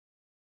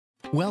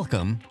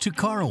Welcome to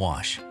Car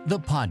Wash, the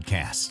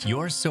podcast,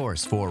 your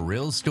source for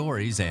real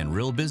stories and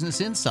real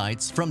business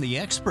insights from the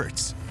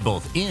experts,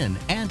 both in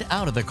and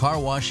out of the car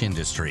wash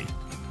industry.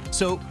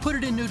 So put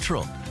it in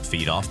neutral,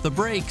 feet off the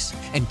brakes,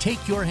 and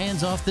take your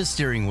hands off the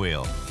steering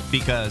wheel,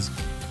 because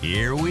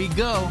here we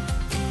go.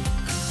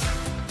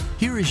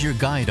 Here is your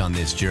guide on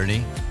this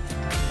journey.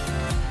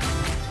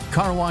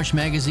 Car Wash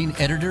Magazine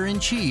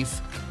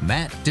Editor-in-Chief,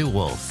 Matt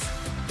DeWolf.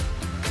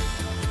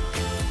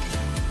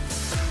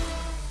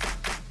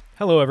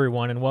 Hello,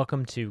 everyone, and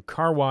welcome to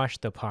Car Wash,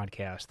 the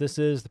podcast. This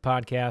is the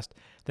podcast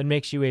that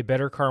makes you a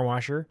better car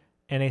washer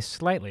and a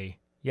slightly,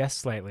 yes,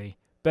 slightly,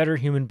 better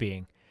human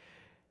being.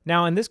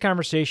 Now, in this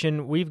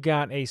conversation, we've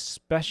got a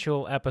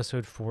special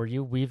episode for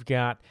you. We've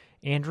got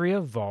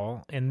Andrea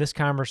Vahl in this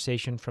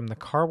conversation from the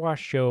Car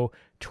Wash Show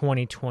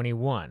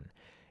 2021.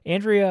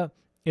 Andrea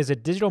is a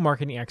digital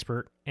marketing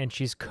expert, and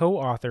she's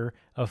co-author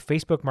of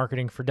Facebook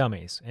Marketing for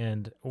Dummies,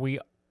 and we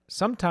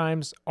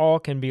sometimes all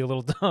can be a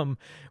little dumb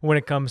when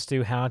it comes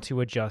to how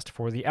to adjust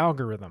for the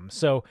algorithm.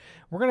 So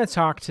we're going to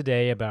talk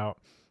today about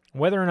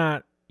whether or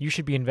not you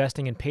should be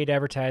investing in paid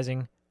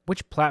advertising,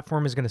 which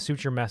platform is going to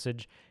suit your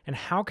message, and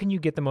how can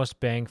you get the most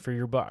bang for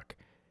your buck.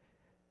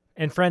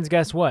 And friends,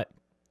 guess what?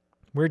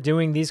 We're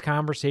doing these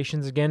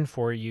conversations again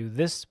for you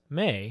this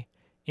May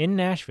in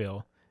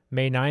Nashville,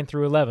 May 9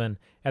 through 11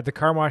 at the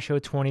Car Wash Show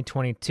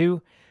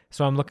 2022.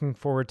 So I'm looking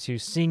forward to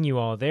seeing you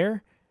all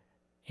there.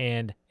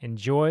 And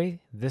enjoy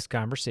this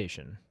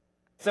conversation.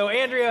 So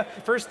Andrea,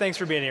 first, thanks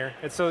for being here.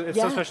 It's so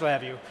special to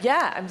have you.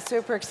 Yeah, I'm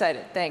super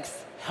excited.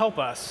 Thanks. Help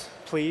us,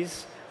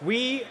 please.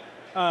 We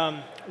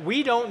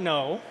don't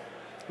know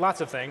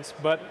lots of things,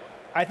 but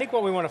I think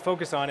what we want to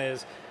focus on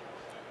is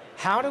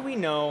how do we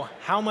know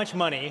how much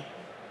money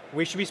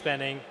we should be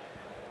spending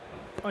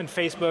on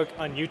Facebook,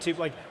 on YouTube?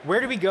 Like,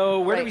 where do we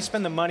go? Where do we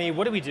spend the money?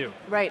 What do we do?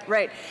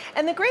 Right.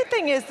 And the great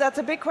thing is that's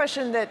a big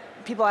question that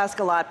people ask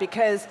a lot,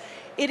 because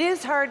it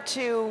is hard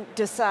to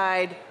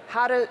decide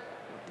how to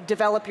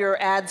develop your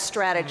ad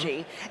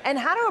strategy and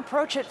how to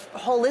approach it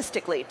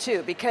holistically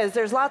too, because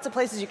there's lots of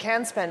places you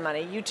can spend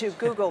money: YouTube,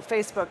 Google,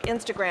 Facebook,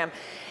 Instagram.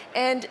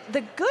 And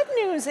the good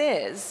news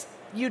is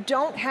you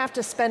don't have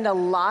to spend a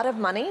lot of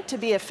money to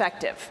be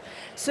effective.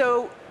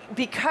 So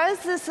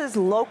because this is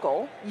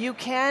local, you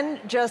can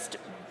just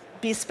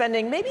be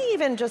spending maybe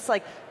even just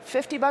like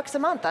 $50 a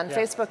month on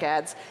Facebook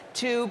ads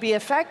to be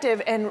effective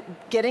and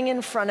getting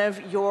in front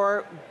of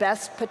your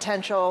best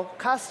potential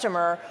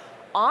customer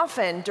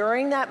often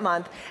during that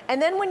month.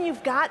 And then when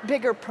you've got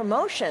bigger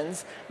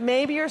promotions,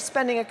 maybe you're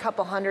spending a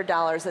couple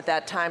 $100s at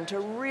that time to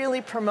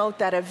really promote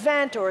that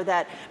event, or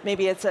that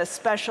maybe it's a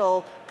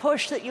special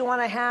push that you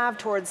want to have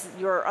towards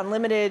your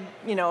unlimited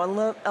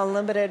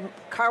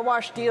car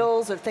wash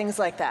deals or things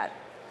like that.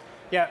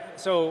 Yeah,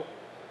 so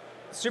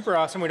super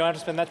awesome. We don't have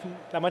to spend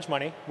that much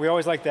money. We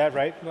always like that,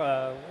 right?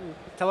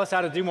 Tell us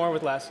how to do more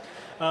with less.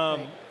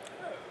 Right.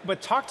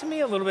 But talk to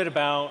me a little bit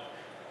about,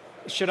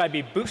 should I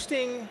be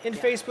boosting in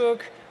Facebook?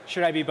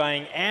 Should I be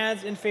buying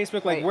ads in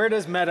Facebook? Like, where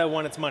does Meta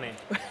want its money?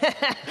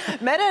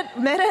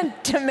 Meta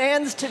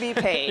demands to be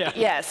paid.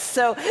 Yes.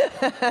 So,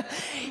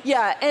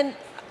 and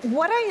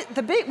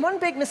one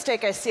big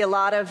mistake I see a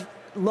lot of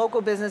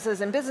local businesses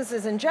and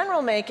businesses in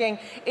general making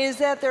is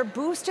that they're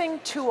boosting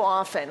too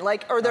often,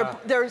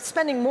 they're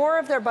spending more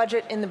of their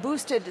budget in the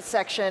boosted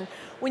section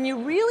when you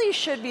really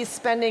should be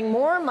spending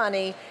more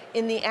money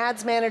in the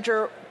ads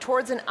manager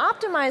towards an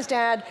optimized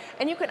ad.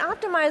 And you can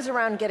optimize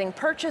around getting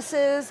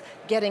purchases,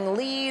 getting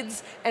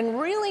leads,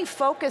 and really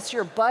focus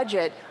your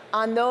budget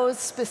on those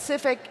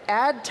specific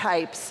ad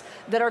types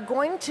that are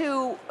going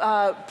to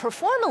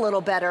perform a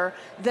little better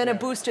than a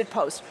boosted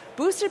post.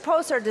 Boosted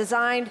posts are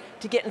designed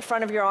to get in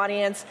front of your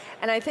audience,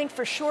 and I think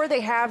for sure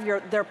they have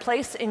their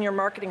place in your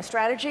marketing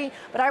strategy,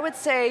 but I would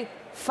say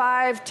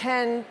 $5,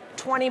 $10,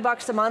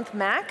 $20 a month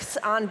max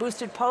on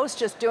boosted posts,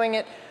 just doing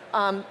it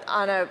on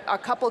a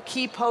couple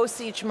key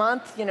posts each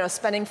month,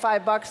 spending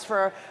 $5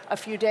 for a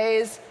few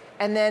days.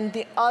 And then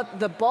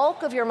the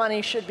bulk of your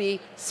money should be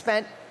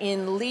spent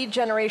in lead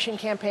generation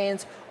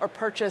campaigns or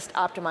purchased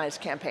optimized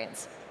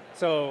campaigns.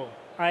 So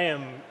I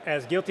am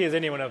as guilty as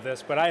anyone of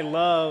this, but I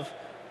love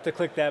to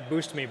click that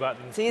boost me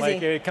button. It's easy.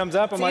 Like, it comes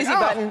up, I'm like,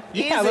 button.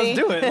 Yeah, Easy. let's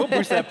do it. We'll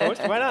boost that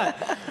post. Why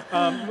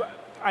not?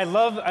 I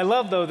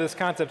love though this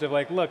concept of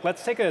like, look,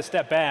 let's take a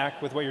step back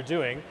with what you're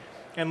doing,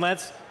 and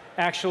let's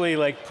actually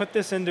put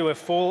this into a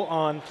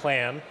full-on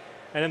plan.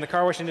 And in the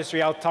car wash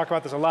industry, I'll talk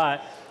about this a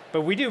lot,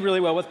 but we do really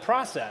well with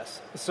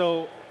process.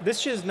 So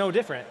this is no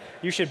different.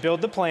 You should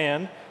build the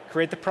plan,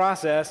 create the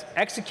process,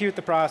 execute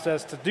the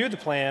process to do the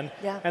plan,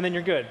 and then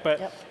you're good.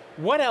 But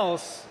what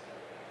else,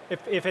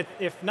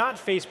 if not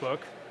Facebook,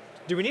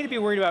 do we need to be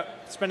worried about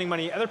spending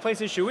money other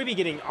places? Should we be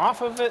getting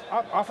off of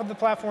the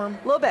platform?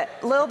 A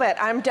little bit.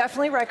 I'm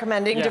definitely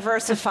recommending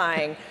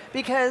diversifying,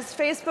 because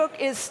Facebook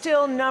is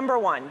still number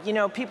one.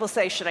 People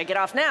say, should I get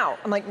off now?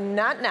 I'm like,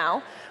 not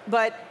now.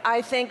 But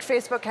I think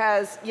Facebook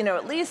has,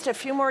 at least a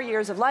few more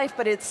years of life,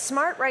 but it's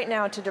smart right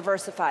now to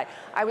diversify.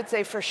 I would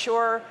say for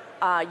sure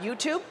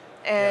YouTube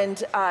And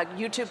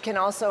YouTube can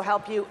also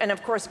help you. And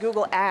of course,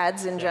 Google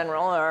Ads in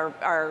general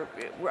are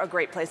a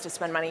great place to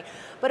spend money.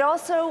 But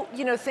also,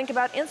 think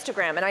about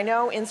Instagram. And I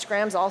know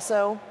Instagram's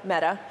also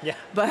Meta,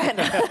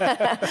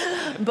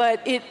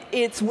 but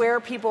it's where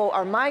people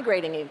are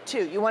migrating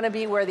to. You want to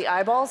be where the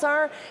eyeballs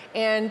are,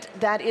 and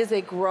that is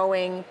a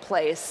growing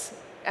place.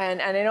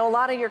 And I know a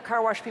lot of your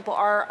car wash people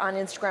are on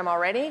Instagram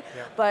already,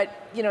 but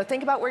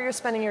think about where you're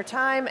spending your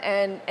time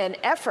and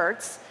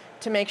efforts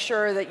to make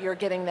sure that you're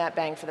getting that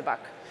bang for the buck.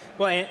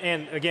 Well,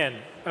 and again,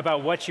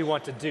 about what you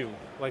want to do.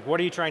 Like, what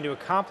are you trying to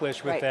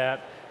accomplish with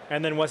that?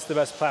 And then what's the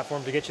best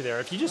platform to get you there?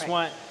 If you just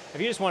want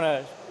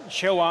to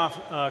show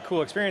off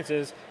cool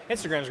experiences,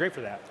 Instagram's great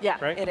for that. Yeah,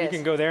 right? It is. You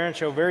can go there and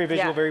show very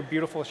visual, very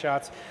beautiful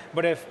shots.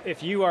 But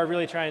if you are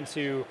really trying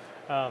to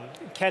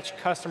catch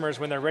customers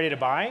when they're ready to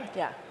buy,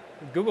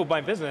 Google My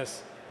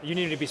Business, you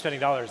need to be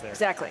spending dollars there.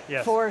 Exactly,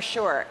 yes. For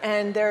sure.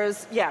 And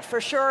for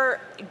sure,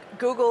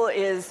 Google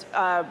is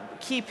a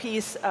key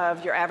piece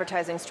of your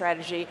advertising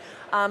strategy.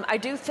 I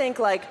do think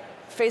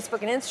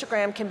Facebook and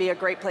Instagram can be a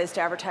great place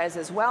to advertise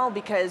as well,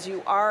 because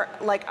you are,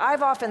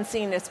 I've often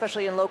seen,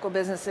 especially in local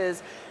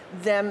businesses,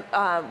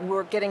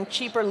 we're getting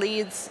cheaper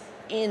leads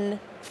in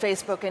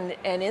Facebook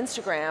and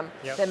Instagram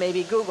than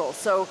maybe Google.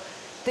 So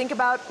think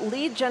about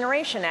lead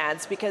generation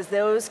ads, because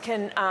those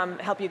can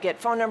help you get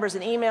phone numbers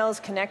and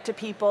emails, connect to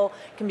people,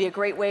 can be a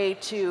great way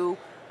to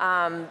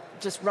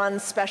just run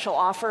special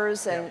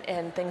offers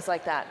and things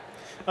like that.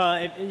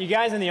 You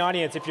guys in the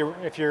audience, if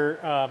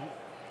you're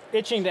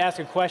itching to ask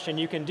a question,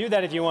 you can do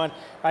that if you want.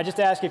 I just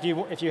ask if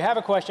you have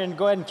a question,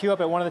 go ahead and queue up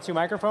at one of the two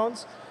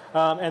microphones,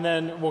 and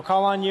then we'll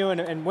call on you.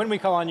 And when we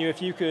call on you,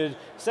 if you could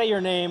say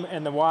your name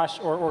and the wash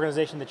or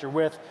organization that you're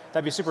with,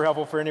 that'd be super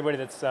helpful for anybody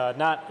that's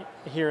not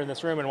here in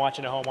this room and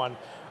watching at home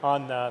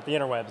on the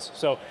interwebs.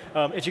 So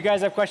if you guys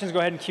have questions, go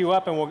ahead and queue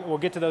up, and we'll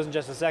get to those in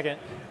just a second.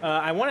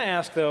 I want to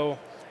ask though,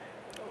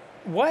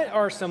 what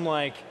are some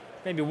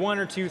maybe one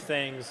or two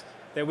things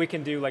that we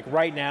can do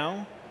right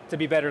now to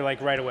be better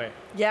right away?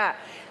 Yeah.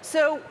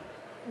 So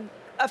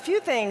a few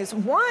things.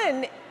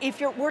 One,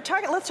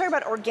 let's talk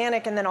about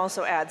organic and then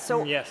also ads.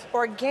 So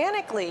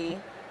organically,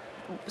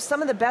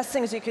 some of the best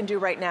things you can do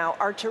right now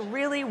are to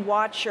really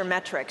watch your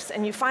metrics,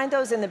 and you find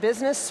those in the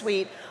business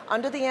suite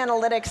under the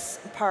analytics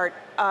part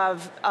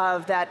of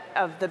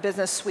the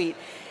business suite.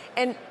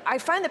 And I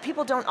find that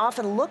people don't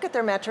often look at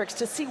their metrics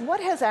to see what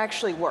has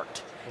actually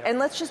worked. And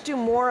let's just do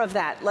more of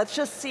that. Let's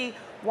just see,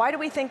 why do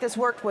we think this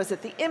worked? Was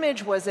it the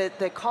image? Was it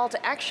the call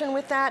to action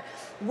with that?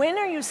 When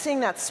are you seeing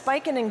that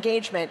spike in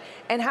engagement?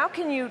 And how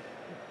can you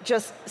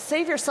just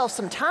save yourself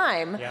some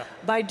time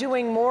by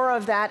doing more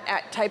of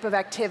that type of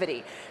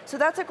activity? So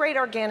that's a great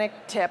organic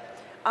tip.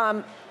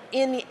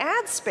 In the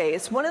ad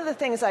space, one of the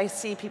things I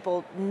see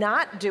people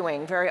not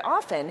doing very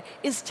often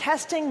is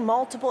testing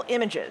multiple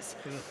images.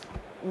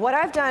 What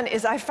I've done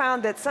is I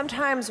found that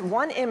sometimes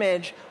one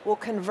image will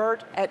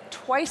convert at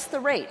twice the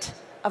rate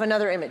of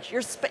another image.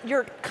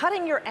 You're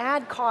cutting your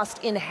ad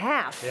cost in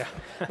half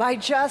by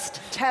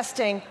just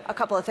testing a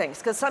couple of things.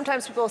 Because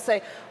sometimes people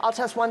say, I'll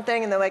test one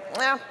thing, and they're like,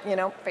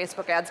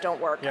 Facebook ads don't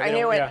work. I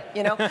knew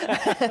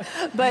it,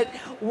 But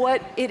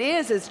what it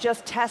is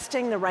just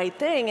testing the right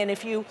thing. And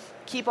if you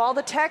keep all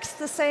the text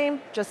the same,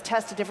 just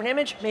test a different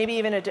image, maybe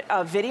even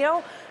a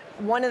video.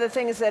 One of the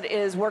things that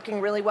is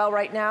working really well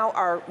right now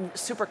are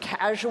super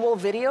casual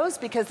videos,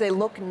 because they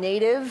look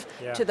native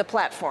to the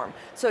platform.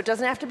 So it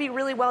doesn't have to be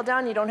really well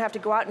done. You don't have to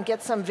go out and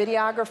get some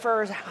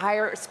videographer,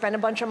 spend a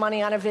bunch of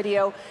money on a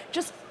video.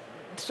 Just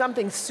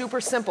something super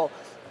simple.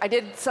 I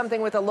did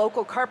something with a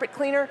local carpet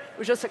cleaner. It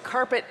was just a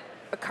carpet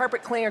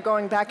cleaner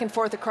going back and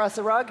forth across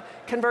the rug,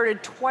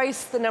 converted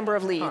twice the number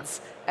of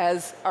leads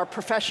as our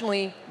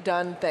professionally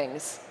done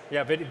things.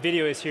 Yeah,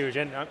 video is huge.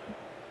 And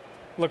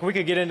look, we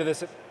could get into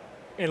this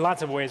in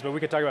lots of ways, but we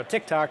could talk about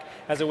TikTok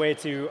as a way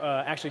to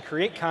actually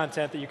create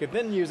content that you could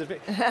then use.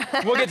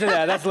 We'll get to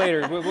that. That's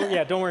later.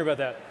 Don't worry about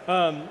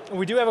that.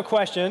 We do have a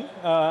question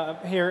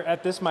here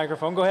at this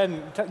microphone. Go ahead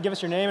and give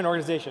us your name and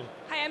organization.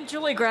 Hi, I'm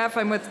Julie Graff.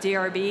 I'm with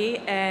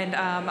DRB, and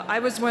I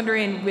was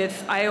wondering,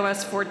 with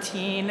iOS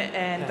 14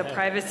 and the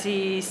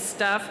privacy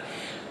stuff,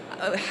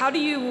 are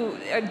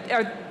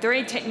there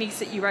any techniques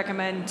that you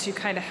recommend to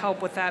kind of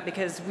help with that?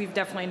 Because we've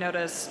definitely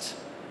noticed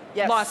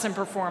loss in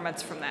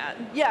performance from that.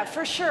 Yeah,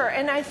 for sure.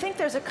 And I think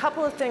there's a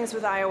couple of things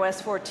with iOS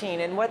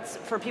 14. And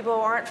for people who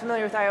aren't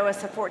familiar with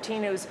iOS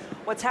 14,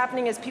 what's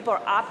happening is people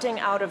are opting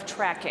out of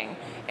tracking.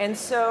 And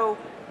so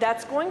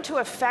that's going to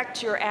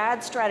affect your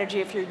ad strategy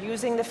if you're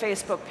using the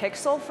Facebook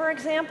Pixel, for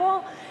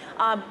example,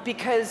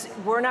 because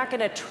we're not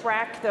going to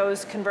track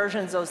those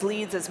conversions, those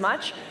leads as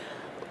much.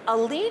 A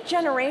lead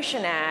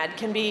generation ad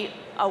can be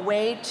a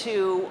way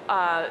to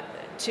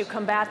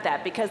combat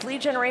that, because lead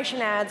generation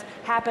ads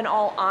happen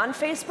all on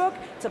Facebook.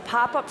 It's a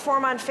pop-up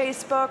form on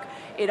Facebook.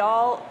 It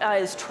all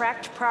is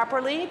tracked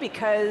properly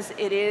because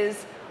it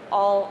is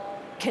all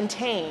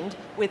contained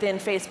within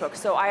Facebook.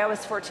 So iOS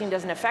 14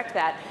 doesn't affect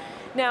that.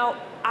 Now,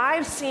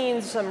 I've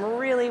seen some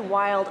really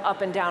wild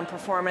up and down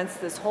performance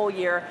this whole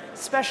year,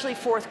 especially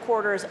fourth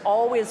quarter is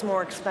always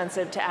more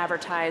expensive to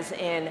advertise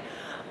in.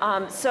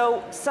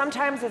 So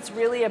sometimes it's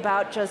really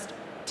about just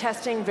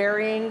testing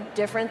varying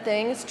different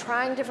things,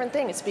 trying different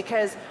things,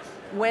 because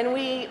when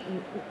we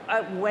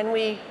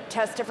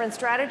test different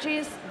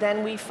strategies,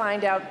 then we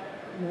find out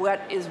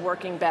what is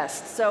working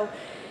best. So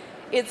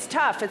it's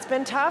tough. It's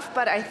been tough,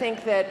 but I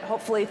think that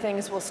hopefully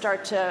things will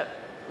start to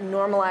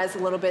normalize a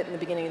little bit in the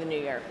beginning of the new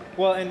year.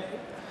 Well, and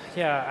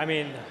yeah, I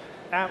mean,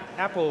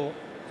 Apple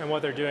and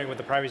what they're doing with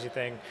the privacy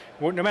thing,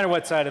 no matter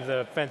what side of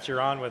the fence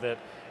you're on with it,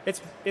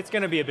 it's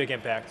going to be a big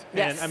impact.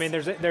 Yes. And I mean,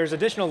 there's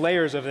additional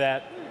layers of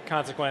that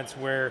consequence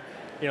where,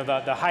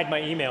 the hide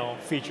my email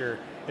feature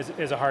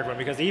is a hard one,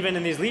 because even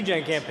in these lead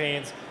gen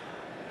campaigns,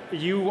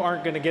 you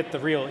aren't going to get the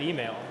real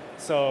email.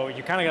 So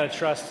you kind of got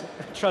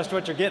to trust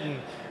what you're getting,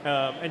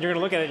 and you're going to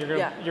look at it.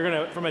 You're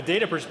going to, from a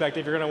data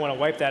perspective, you're going to want to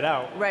wipe that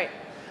out. Right.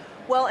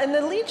 Well, and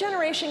the lead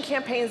generation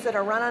campaigns that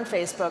are run on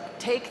Facebook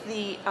take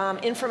the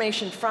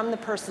information from the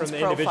person's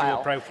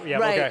profile. Yeah,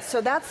 right. Okay. So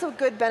that's a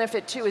good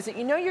benefit too, is that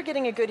you're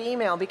getting a good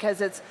email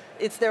because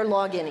it's their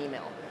login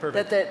email.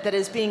 Perfect. That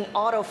is being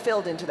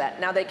auto-filled into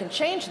that. Now they can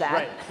change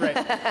that.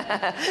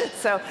 Right.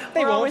 So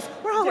we're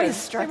always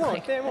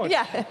struggling. They won't.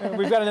 Yeah.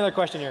 We've got another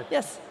question here.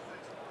 Yes.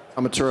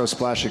 I'm Arturo,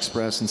 Splash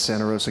Express in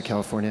Santa Rosa,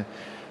 California.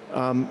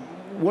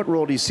 What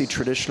role do you see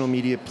traditional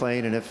media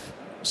playing, and if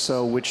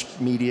so, which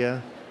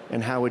media,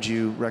 and how would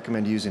you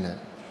recommend using it?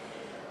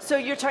 So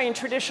you're talking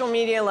traditional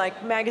media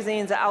like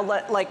magazines,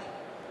 outlet,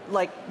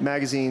 like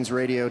magazines,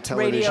 radio,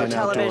 television,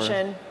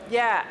 outdoor.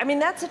 Yeah, I mean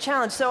that's a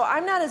challenge. So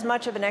I'm not as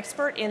much of an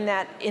expert in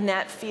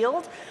that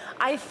field.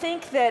 I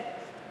think that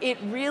it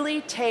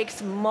really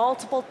takes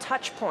multiple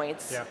touch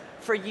points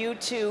for you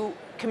to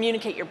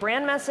communicate your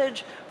brand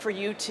message, for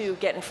you to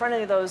get in front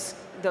of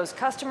those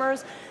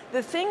customers.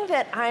 The thing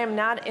that I am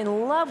not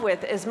in love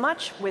with as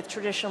much with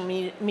traditional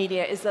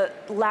media is the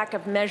lack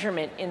of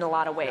measurement in a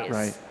lot of ways.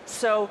 Right.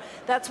 So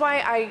that's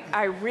why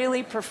I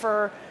really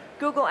prefer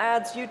Google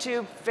Ads,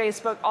 YouTube,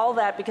 Facebook, all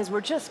that, because we're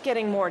just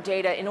getting more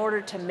data in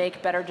order to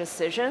make better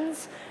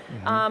decisions.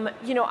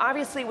 Mm-hmm.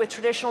 Obviously with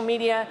traditional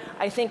media,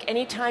 I think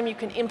anytime you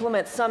can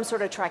implement some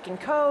sort of tracking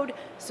code,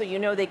 so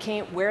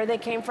where they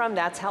came from,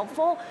 that's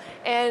helpful.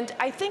 And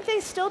I think they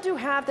still do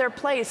have their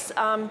place.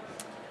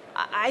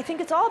 I think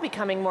it's all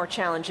becoming more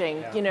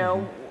challenging,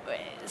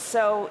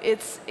 So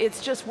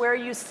it's just where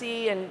you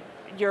see and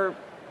your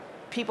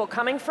people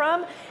coming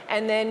from,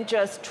 and then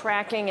just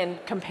tracking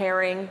and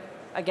comparing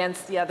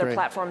against the other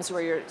platforms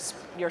where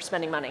you're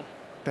spending money.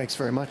 Thanks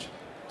very much.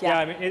 Yeah,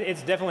 I mean,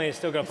 it's definitely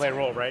still going to play a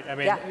role, right? I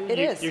mean, it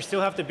is. You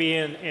still have to be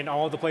in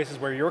all the places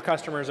where your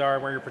customers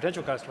are, where your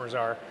potential customers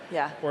are,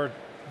 or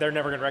they're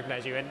never going to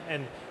recognize you.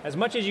 And as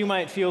much as you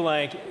might feel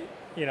like,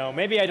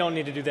 maybe I don't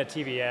need to do that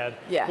TV ad.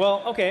 Yeah.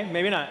 Well, okay,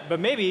 maybe not. But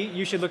maybe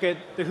you should look at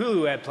the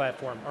Hulu ad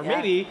platform. Or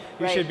maybe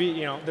you should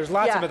be, there's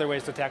lots of other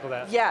ways to tackle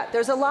that. Yeah,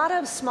 there's a lot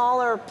of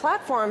smaller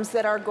platforms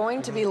that are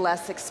going to be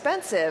less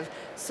expensive,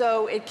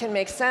 so it can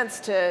make sense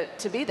to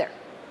be there.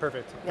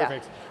 Perfect.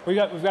 We've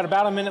got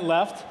about a minute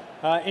left.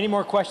 Any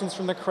more questions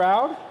from the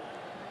crowd?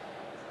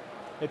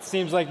 It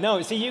seems like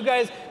no. See, you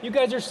guys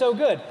are so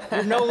good.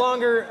 You're no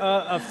longer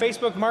a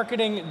Facebook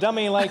marketing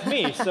dummy like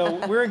me,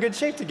 so we're in good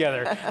shape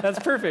together. That's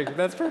perfect.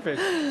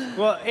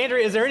 Well,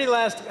 Andrea, is there any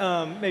last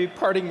maybe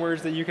parting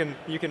words that you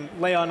can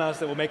lay on us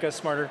that will make us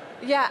smarter?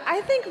 Yeah,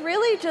 I think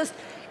really just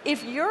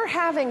if you're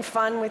having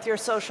fun with your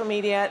social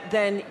media,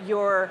 then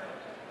your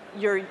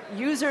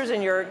users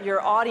and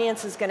your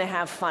audience is going to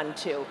have fun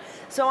too.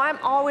 So I'm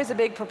always a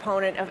big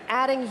proponent of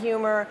adding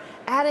humor,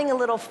 adding a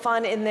little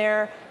fun in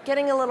there,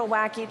 getting a little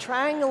wacky,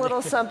 trying a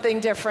little something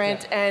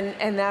different,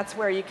 and that's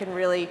where you can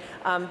really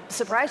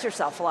surprise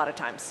yourself a lot of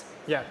times.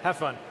 Yeah, have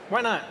fun.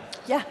 Why not?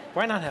 Yeah.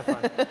 Why not have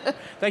fun?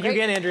 Thank you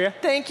again, Andrea.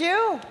 Thank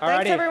you.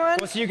 Thanks, everyone.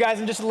 We'll see you guys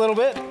in just a little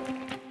bit.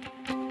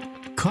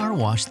 Car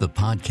Wash the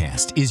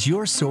Podcast is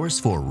your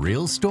source for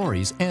real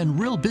stories and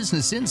real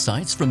business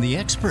insights from the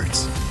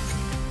experts,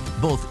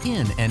 both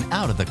in and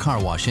out of the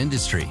car wash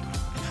industry.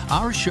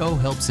 Our show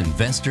helps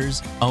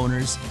investors,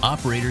 owners,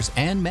 operators,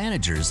 and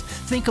managers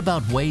think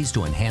about ways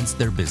to enhance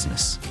their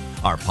business.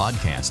 Our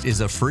podcast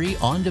is a free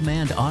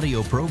on-demand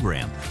audio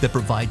program that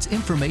provides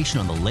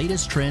information on the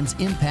latest trends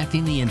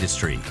impacting the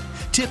industry,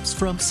 tips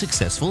from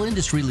successful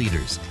industry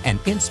leaders, and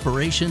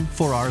inspiration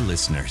for our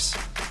listeners.